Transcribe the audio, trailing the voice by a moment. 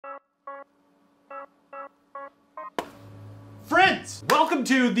kids! Welcome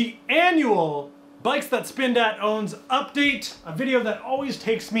to the annual Bikes That Spindatt Owns update, a video that always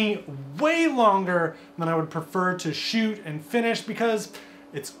takes me way longer than I would prefer to shoot and finish because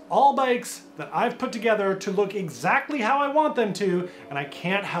it's all bikes that I've put together to look exactly how I want them to, and I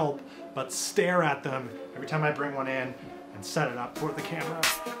can't help but stare at them every time I bring one in and set it up for the camera.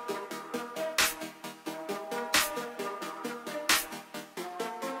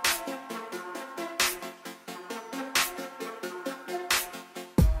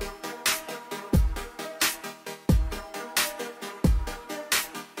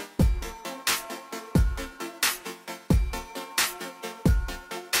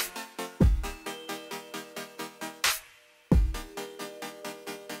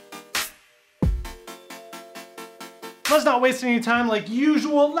 Let's not waste any time like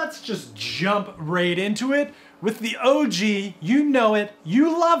usual, let's just jump right into it with the OG, you know it,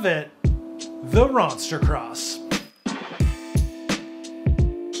 you love it, the Rawstercross.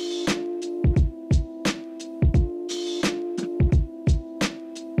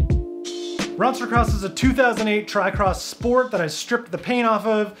 Rawstercross is a 2008 Tri-Cross Sport that I stripped the paint off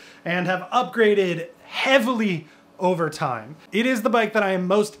of and have upgraded heavily over time. It is the bike that I am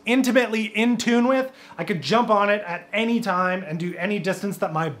most intimately in tune with. I could jump on it at any time and do any distance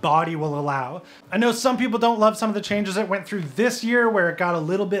that my body will allow. I know some people don't love some of the changes it went through this year where it got a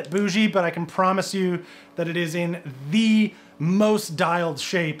little bit bougie, but I can promise you that it is in the most dialed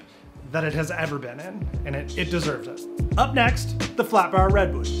shape that it has ever been in, and it deserves it. Up next, the flat bar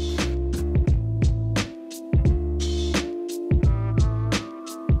Redwood.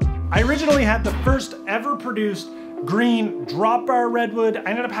 I originally had the first ever produced green drop bar Redwood. I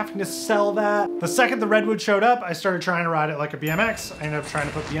ended up having to sell that. The second the Redwood showed up, I started trying to ride it like a BMX. I ended up trying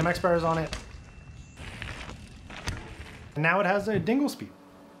to put BMX bars on it. And now it has a dingle speed.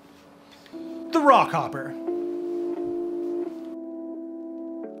 The Rockhopper.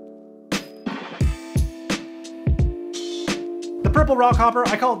 The purple Rockhopper,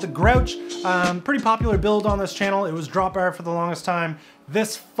 I call it the Grouch. Pretty popular build on this channel. It was drop bar for the longest time.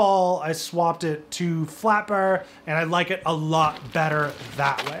 This fall, I swapped it to flat bar, and I like it a lot better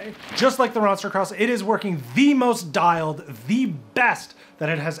that way. Just like the Rawstercross, it is working the most dialed, the best that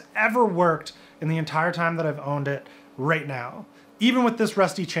it has ever worked in the entire time that I've owned it right now. Even with this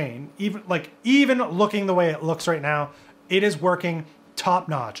rusty chain, even looking the way it looks right now, it is working top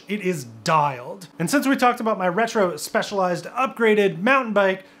notch. It is dialed. And since we talked about my retro specialized upgraded mountain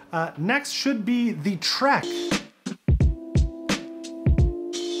bike, next should be the Trek.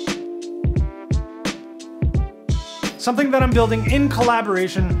 Something that I'm building in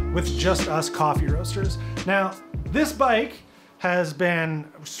collaboration with Just Us Coffee Roasters. Now, this bike has been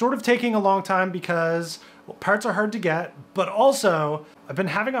sort of taking a long time because parts are hard to get, but also I've been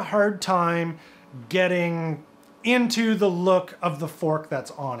having a hard time getting into the look of the fork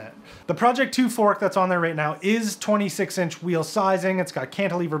that's on it. The Project 2 fork that's on there right now is 26-inch wheel sizing. It's got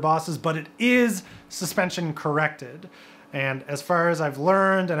cantilever bosses, but it is suspension corrected. And as far as I've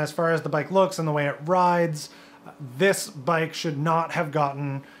learned, and as far as the bike looks and the way it rides, this bike should not have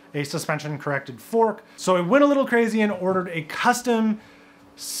gotten a suspension corrected fork. So I went a little crazy and ordered a custom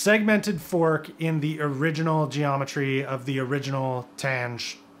segmented fork in the original geometry of the original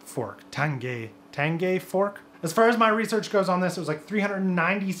Tange fork, Tange fork. As far as my research goes on this, it was like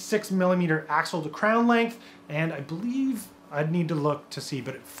 396 millimeter axle to crown length, and I believe I'd need to look to see,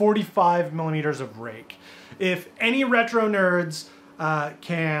 but 45 millimeters of rake. If any retro nerds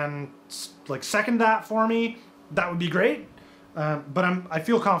can like second that for me, that would be great, but I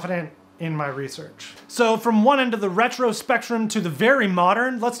feel confident in my research. So from one end of the retro spectrum to the very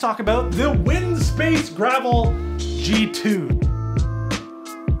modern, let's talk about the Windspace Gravel G2.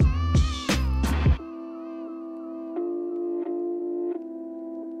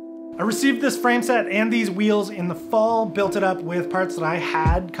 I received this frame set and these wheels in the fall, built it up with parts that I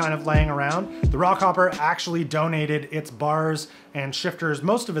had kind of laying around. The Rockhopper actually donated its bars and shifters,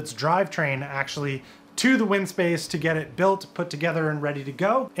 most of its drivetrain actually, to the Windspace to get it built, put together, and ready to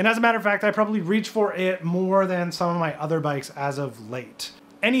go. And as a matter of fact, I probably reached for it more than some of my other bikes as of late.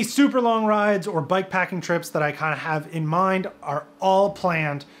 Any super long rides or bike packing trips that I kind of have in mind are all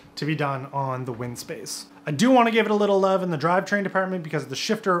planned to be done on the Windspace. I do want to give it a little love in the drivetrain department because the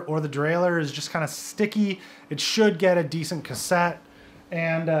shifter or the derailleur is just kind of sticky. It should get a decent cassette,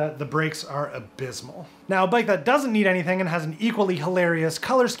 and the brakes are abysmal. Now, a bike that doesn't need anything and has an equally hilarious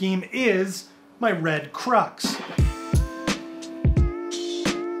color scheme is my red Crux.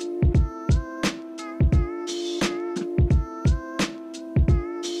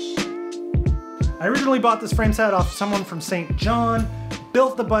 I originally bought this frame set off someone from St. John,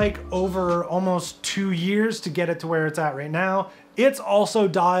 built the bike over almost 2 years to get it to where it's at right now. It's also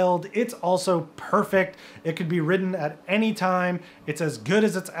dialed, it's also perfect. It could be ridden at any time. It's as good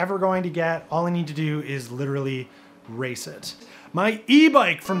as it's ever going to get. All I need to do is literally race it. My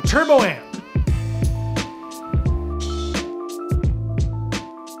e-bike from Turbo-Am.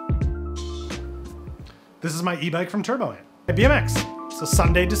 This is my e-bike from Turbo-Am. A BMX, it's a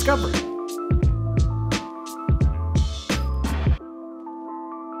Sunday Discovery.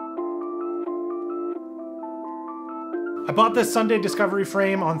 I bought this Sunday Discovery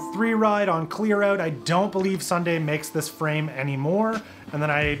frame on 3Ride on Clear Out. I don't believe Sunday makes this frame anymore. And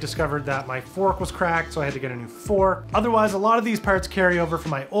then I discovered that my fork was cracked, so I had to get a new fork. Otherwise, a lot of these parts carry over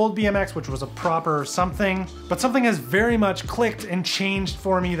from my old BMX, which was a proper something. But something has very much clicked and changed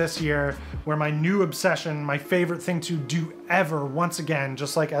for me this year, where my new obsession, my favorite thing to do ever, once again,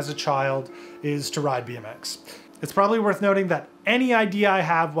 just like as a child, is to ride BMX. It's probably worth noting that any idea I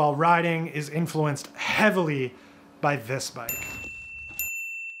have while riding is influenced heavily by this bike.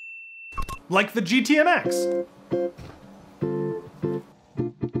 Like the GTMX.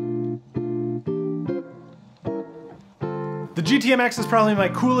 The GTMX is probably my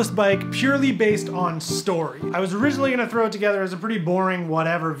coolest bike purely based on story. I was originally gonna throw it together as a pretty boring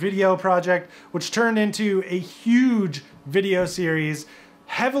whatever video project, which turned into a huge video series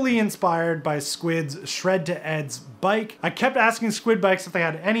heavily inspired by Squid's Shred to Ed's bike. I kept asking Squid Bikes if they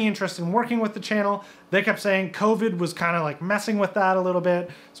had any interest in working with the channel. They kept saying COVID was kind of like messing with that a little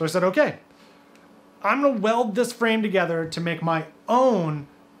bit. So I said, okay, I'm gonna weld this frame together to make my own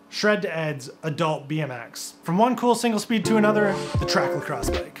Shred to Ed's adult BMX. From one cool single speed to another, the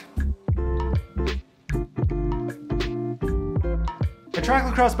Tracklacross bike. The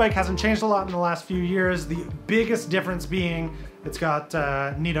Tracklacross bike hasn't changed a lot in the last few years. The biggest difference being it's got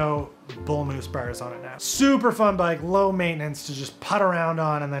Nito bull moose bars on it now. Super fun bike, low maintenance to just putt around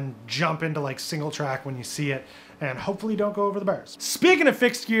on and then jump into like single track when you see it, and hopefully don't go over the bars. Speaking of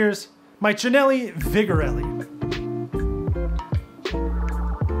fixed gears, my Cinelli Vigorelli.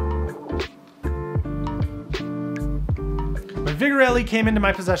 Vigorelli came into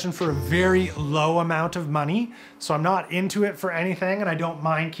my possession for a very low amount of money, so I'm not into it for anything, and I don't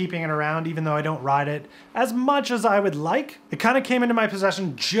mind keeping it around even though I don't ride it as much as I would like. It kind of came into my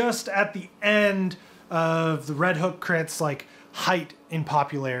possession just at the end of the Red Hook crits like height in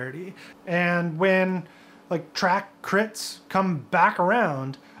popularity. And when like track crits come back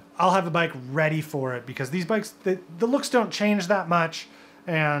around, I'll have a bike ready for it because these bikes, the looks don't change that much.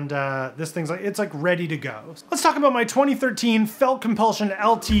 And this thing's like, it's like ready to go. Let's talk about my 2013 Felt Compulsion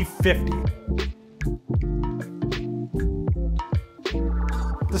LT50.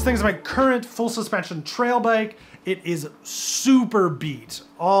 This thing's my current full suspension trail bike. It is super beat.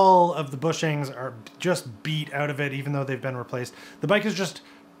 All of the bushings are just beat out of it, even though they've been replaced. The bike is just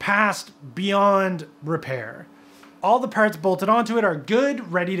past beyond repair. All the parts bolted onto it are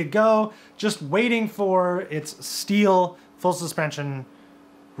good, ready to go, just waiting for its steel full suspension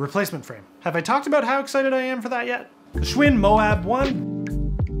replacement frame. Have I talked about how excited I am for that yet? The Schwinn Moab 1.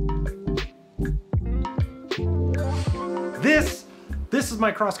 This is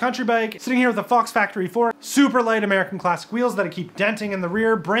my cross-country bike. Sitting here with the Fox Factory 4. Super light American classic wheels that I keep denting in the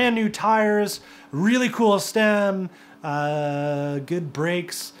rear. Brand new tires. Really cool stem. Good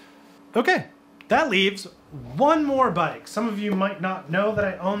brakes. Okay, that leaves one more bike. Some of you might not know that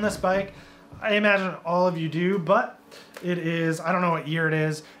I own this bike. I imagine all of you do, but it is, I don't know what year it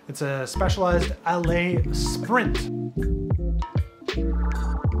is. It's a Specialized LA Sprint.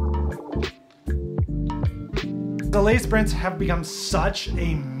 The LA Sprints have become such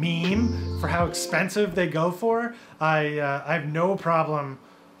a meme for how expensive they go for. I have no problem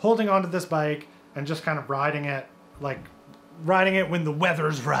holding onto this bike and just kind of riding it, like riding it when the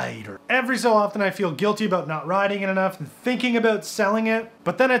weather's right. Or every so often I feel guilty about not riding it enough and thinking about selling it,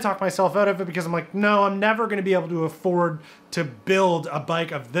 but then I talk myself out of it because I'm like, no, I'm never gonna be able to afford to build a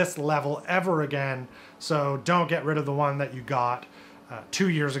bike of this level ever again, so don't get rid of the one that you got 2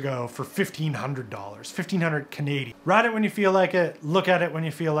 years ago for $1,500, $1,500 Canadian. Ride it when you feel like it, look at it when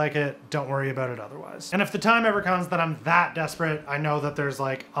you feel like it, don't worry about it otherwise. And if the time ever comes that I'm that desperate, I know that there's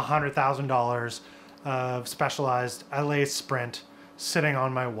like $100,000 of Specialized LA Sprint sitting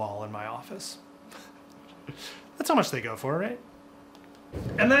on my wall in my office. That's how much they go for, right?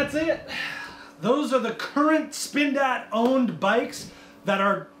 And that's it. Those are the current Spindatt owned bikes that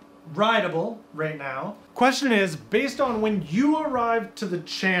are rideable right now. Question is, based on when you arrived to the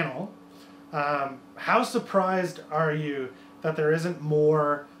channel, how surprised are you that there isn't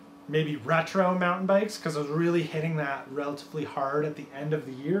more maybe retro mountain bikes? Because I was really hitting that relatively hard at the end of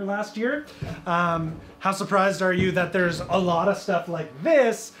the year last year. How surprised are you that there's a lot of stuff like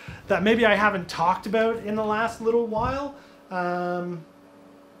this that maybe I haven't talked about in the last little while?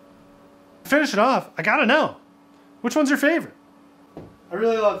 Finish it off, I gotta know, which one's your favorite? I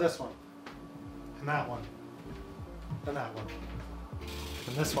really love this one, and that one, and that one,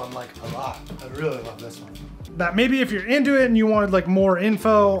 and this one like a lot. I really love this one. That maybe if you're into it and you wanted like more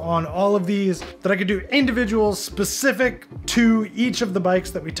info on all of these, that I could do individual specific to each of the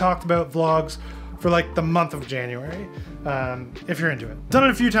bikes that we talked about vlogs for like the month of January, if you're into it. Done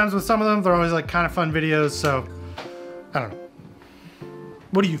it a few times with some of them. They're always like kind of fun videos, so I don't know.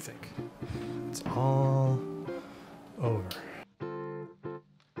 What do you think? It's all over.